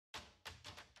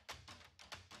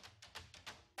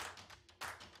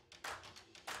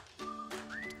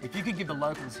If you could give the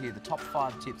locals here the top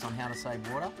 5 tips on how to save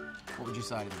water, what would you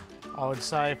say to them? I would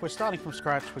say if we're starting from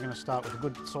scratch, we're going to start with a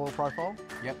good soil profile.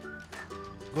 Yep.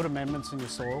 Good amendments in your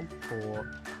soil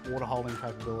for water holding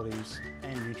capabilities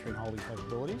and nutrient holding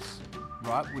capabilities.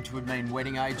 Right, which would mean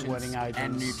wetting agents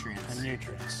and nutrients. And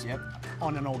nutrients. Yep.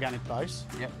 On an organic base.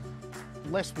 Yep.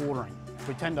 Less watering.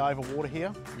 We tend to overwater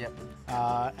here. Yep.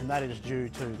 And that is due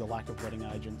to the lack of wetting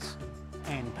agents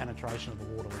and penetration of the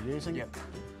water we're using. Yep.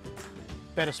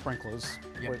 Better sprinklers.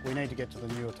 Yep. We need to get to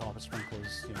the newer type of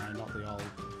sprinklers, you know, not the old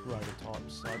rotor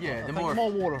types. So yeah, I think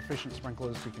more water efficient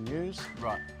sprinklers you can use.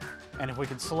 Right. And if we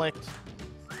could select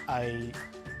a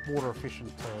water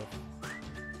efficient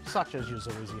such as your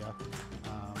Zoysia,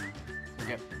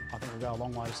 Yep. I think we'll go a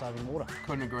long way to saving water.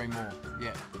 Couldn't agree more.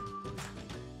 Yeah.